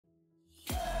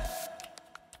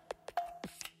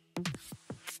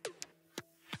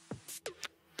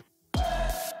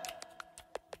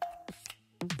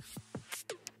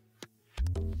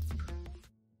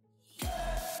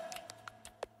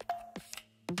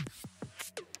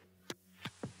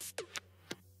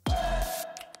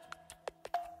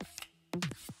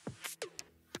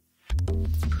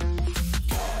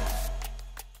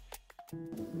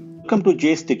Welcome to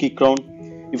Jay's Techie Crown.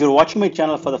 If you're watching my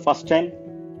channel for the first time,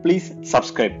 please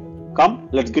subscribe. Come,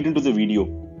 let's get into the video.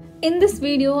 In this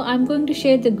video, I'm going to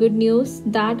share the good news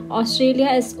that Australia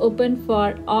is open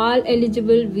for all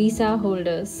eligible visa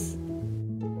holders.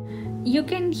 You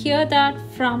can hear that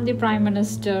from the Prime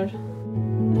Minister.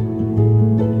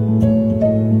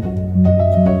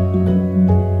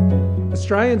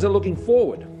 Australians are looking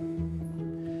forward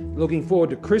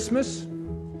to Christmas.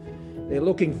 They're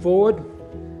looking forward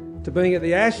to being at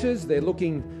the Ashes. They're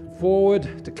looking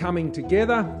forward to coming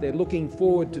together. They're looking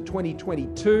forward to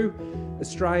 2022.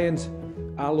 Australians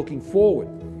are looking forward.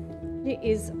 It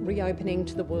is reopening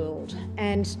to the world,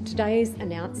 and today's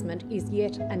announcement is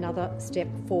yet another step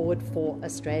forward for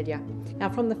Australia. Now,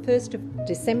 from the 1st of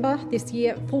December this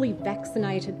year, fully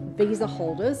vaccinated visa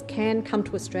holders can come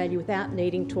to Australia without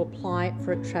needing to apply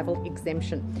for a travel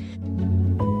exemption.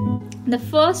 The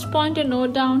first point to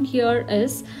note down here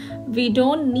is we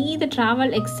don't need the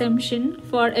travel exemption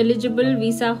for eligible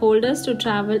visa holders to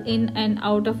travel in and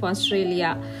out of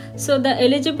Australia. So the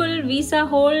eligible visa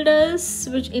holders,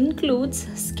 which includes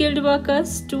skilled workers,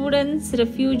 students,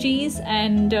 refugees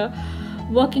and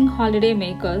working holiday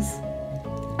makers.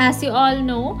 As you all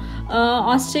know,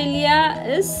 Australia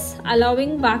is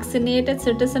allowing vaccinated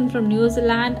citizens from New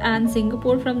Zealand and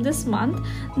Singapore from this month.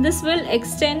 This will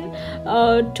extend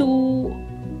to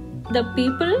the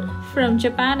people from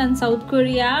Japan and South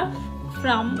Korea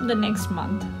from the next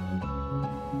month.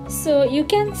 So you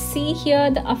can see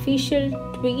here the official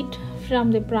tweet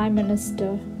from the Prime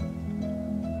Minister.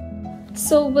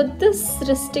 So with this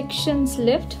restrictions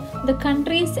lift, the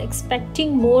country is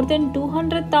expecting more than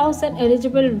 200,000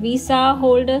 eligible visa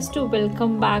holders to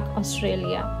welcome back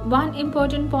Australia. One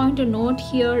important point to note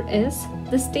here is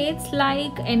the states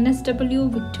like NSW,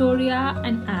 Victoria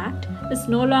and Act is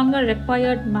no longer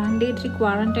required mandatory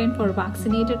quarantine for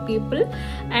vaccinated people,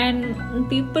 and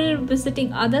people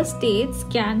visiting other states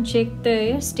can check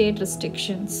their state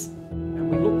restrictions. And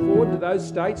we look forward to those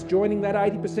states joining that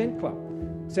 80% club.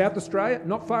 South Australia,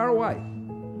 not far away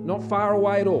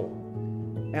at all.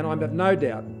 And I have no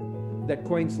doubt that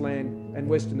Queensland and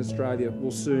Western Australia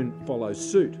will soon follow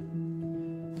suit.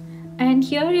 And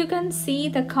here you can see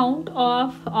the count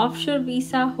of offshore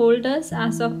visa holders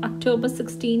as of October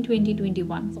 16,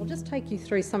 2021. So I'll just take you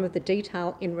through some of the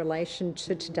detail in relation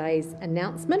to today's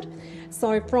announcement.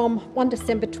 So from 1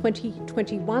 December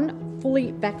 2021,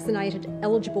 fully vaccinated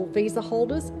eligible visa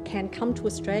holders can come to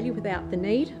Australia without the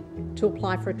need to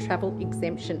apply for a travel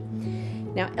exemption.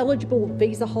 Now, eligible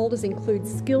visa holders include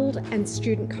skilled and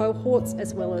student cohorts,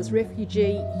 as well as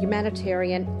refugee,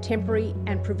 humanitarian, temporary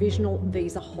and provisional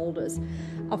visa holders.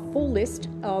 A full list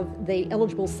of the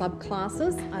eligible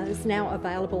subclasses is now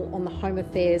available on the Home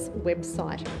Affairs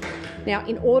website. Now,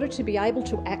 in order to be able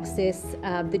to access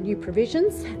the new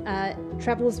provisions,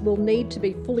 travellers will need to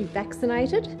be fully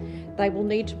vaccinated. They will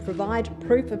need to provide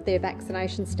proof of their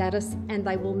vaccination status, and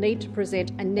they will need to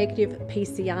present a negative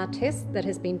PCR test that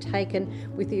has been taken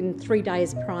within 3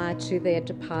 days prior to their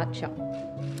departure.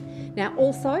 Now,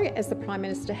 also, as the Prime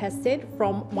Minister has said,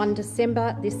 from 1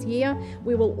 December this year,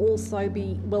 we will also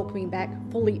be welcoming back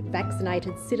fully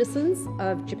vaccinated citizens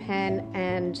of Japan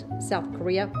and South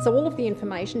Korea. So all of the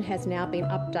information has now been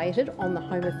updated on the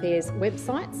Home Affairs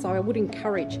website. So I would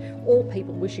encourage all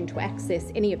people wishing to access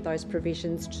any of those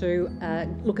provisions to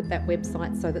look at that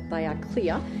website so that they are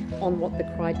clear on what the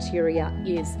criteria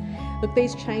is. Look,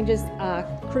 these changes are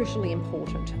crucially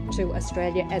important to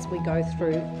Australia as we go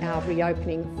through our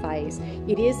reopening phase.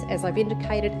 It is, as I've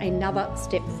indicated, another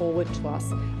step forward to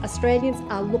us. Australians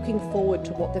are looking forward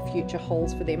to what the future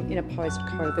holds for them in a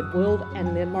post-COVID world,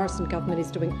 and the Morrison government is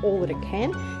doing all that it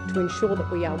can to ensure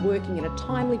that we are working in a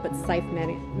timely but safe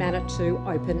manner to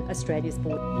open Australia's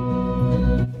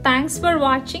borders. Thanks for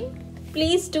watching.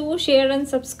 Please do share and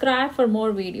subscribe for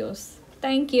more videos.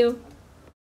 Thank you.